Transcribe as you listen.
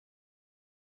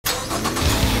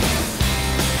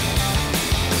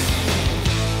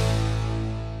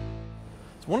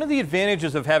One of the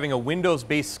advantages of having a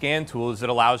Windows-based scan tool is it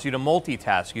allows you to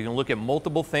multitask. You can look at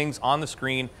multiple things on the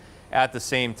screen at the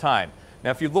same time.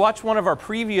 Now, if you've watched one of our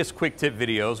previous quick tip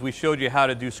videos, we showed you how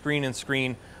to do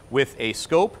screen-in-screen with a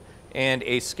scope and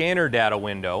a scanner data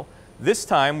window. This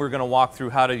time, we're going to walk through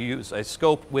how to use a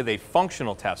scope with a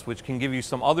functional test, which can give you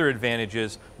some other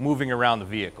advantages moving around the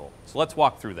vehicle. So let's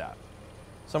walk through that.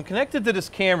 So I'm connected to this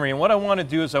Camry, and what I want to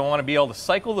do is I want to be able to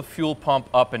cycle the fuel pump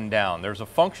up and down. There's a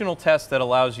functional test that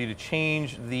allows you to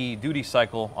change the duty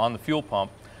cycle on the fuel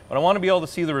pump, but I want to be able to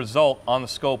see the result on the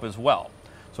scope as well.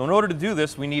 So in order to do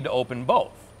this, we need to open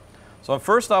both. So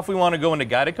first off, we want to go into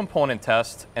Guided Component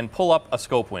Test and pull up a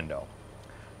scope window.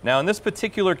 Now in this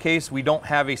particular case, we don't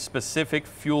have a specific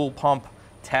fuel pump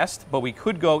test, but we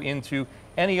could go into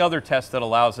any other test that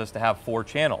allows us to have 4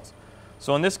 channels.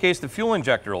 So in this case, the fuel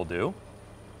injector will do.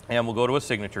 And we'll go to a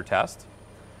signature test,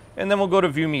 and then we'll go to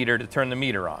view meter to turn the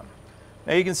meter on.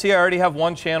 Now you can see I already have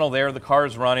 1 channel there, the car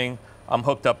is running, I'm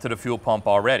hooked up to the fuel pump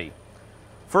already.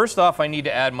 First off, I need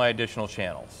to add my additional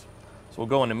channels. So we'll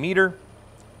go into meter,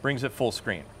 brings it full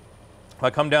screen. If I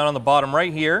come down on the bottom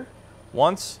right here,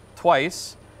 once,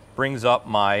 twice, brings up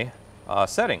my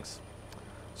settings.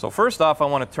 So first off, I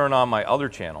want to turn on my other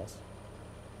channels.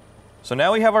 So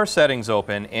now we have our settings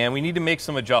open, and we need to make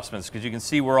some adjustments because you can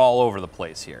see we're all over the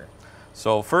place here.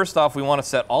 So first off, we want to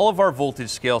set all of our voltage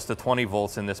scales to 20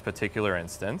 volts in this particular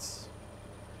instance.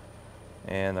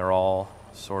 And they're all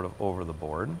sort of over the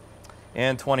board.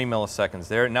 And 20 milliseconds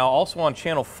there. Now also on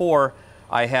channel 4,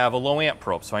 I have a low amp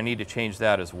probe, so I need to change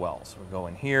that as well. So we'll go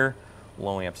in here,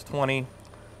 low amps 20.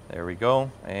 There we go,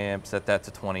 and set that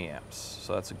to 20 amps.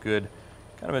 So that's a good,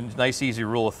 kind of a nice easy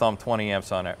rule of thumb, 20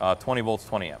 amps on it, 20 volts,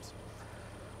 20 amps.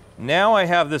 Now I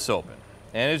have this open,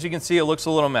 and as you can see, it looks a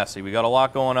little messy. We got a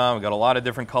lot going on. We got a lot of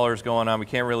different colors going on. We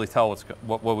can't really tell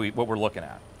what we're looking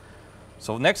at.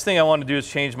 So next thing I want to do is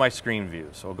change my screen view.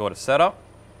 So we'll go to Setup,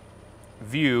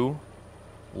 View,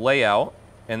 Layout,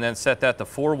 and then set that to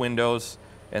 4 windows,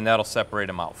 and that'll separate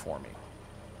them out for me.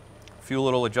 A few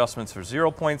little adjustments for 0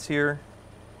 points here,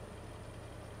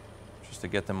 just to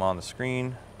get them on the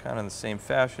screen, kind of in the same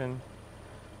fashion.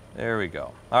 There we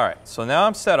go. All right, so now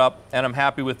I'm set up and I'm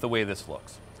happy with the way this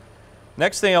looks.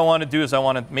 Next thing I want to do is I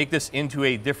want to make this into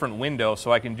a different window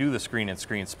so I can do the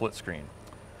screen-in-screen split screen.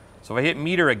 So if I hit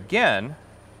meter again,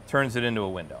 it turns it into a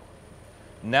window.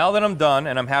 Now that I'm done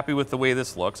and I'm happy with the way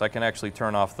this looks, I can actually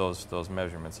turn off those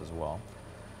measurements as well.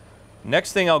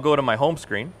 Next thing, I'll go to my home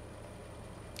screen,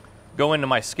 go into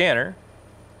my scanner,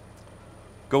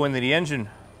 go into the engine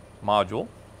module,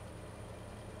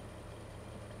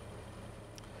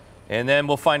 and then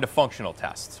we'll find a functional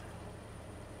test.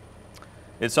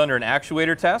 It's under an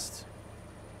actuator test.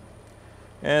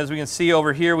 As we can see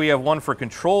over here, we have one for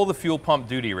control the fuel pump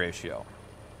duty ratio.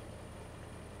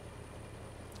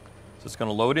 So it's going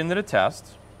to load into the test.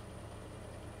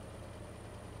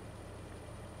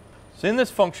 So in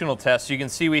this functional test, you can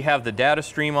see we have the data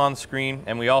stream on screen,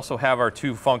 and we also have our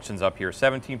 2 functions up here,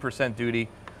 17% duty,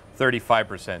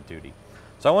 35% duty.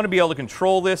 So I want to be able to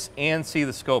control this and see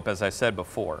the scope, as I said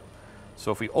before.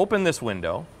 So if we open this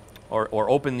window, or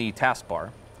open the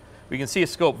taskbar, we can see a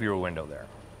scope viewer window there.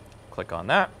 Click on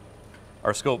that.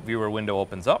 Our scope viewer window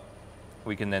opens up.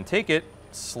 We can then take it,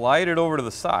 slide it over to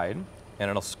the side, and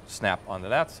it'll snap onto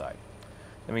that side.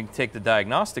 Then we can take the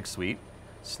diagnostic suite,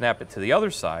 snap it to the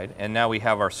other side, and now we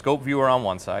have our scope viewer on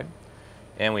one side,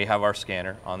 and we have our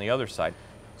scanner on the other side.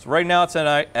 So right now it's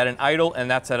at an idle, and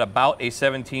that's at about a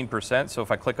 17%. So if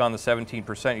I click on the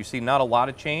 17%, you see not a lot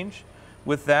of change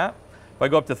with that. If I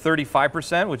go up to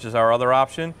 35%, which is our other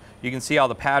option, you can see how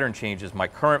the pattern changes. My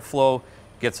current flow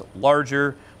gets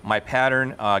larger. My pattern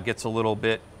gets looks a little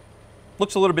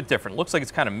bit different. Looks like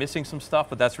it's kind of missing some stuff,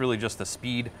 but that's really just the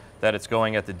speed that it's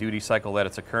going at, the duty cycle that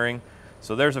it's occurring.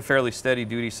 So there's a fairly steady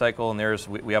duty cycle, and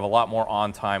we have a lot more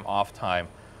on time, off time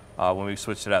when we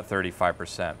switch to that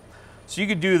 35%. So you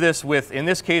could do this with, in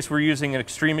this case, we're using an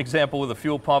extreme example with a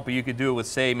fuel pump, but you could do it with,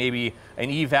 say, maybe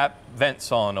an EVAP vent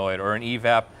solenoid or an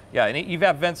EVAP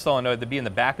vent solenoid to be in the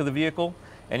back of the vehicle,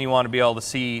 and you want to be able to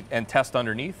see and test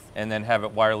underneath and then have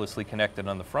it wirelessly connected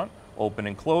on the front, open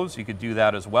and close. You could do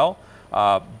that as well.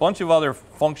 Bunch of other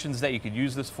functions that you could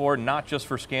use this for, not just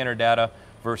for scanner data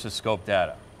versus scope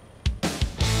data.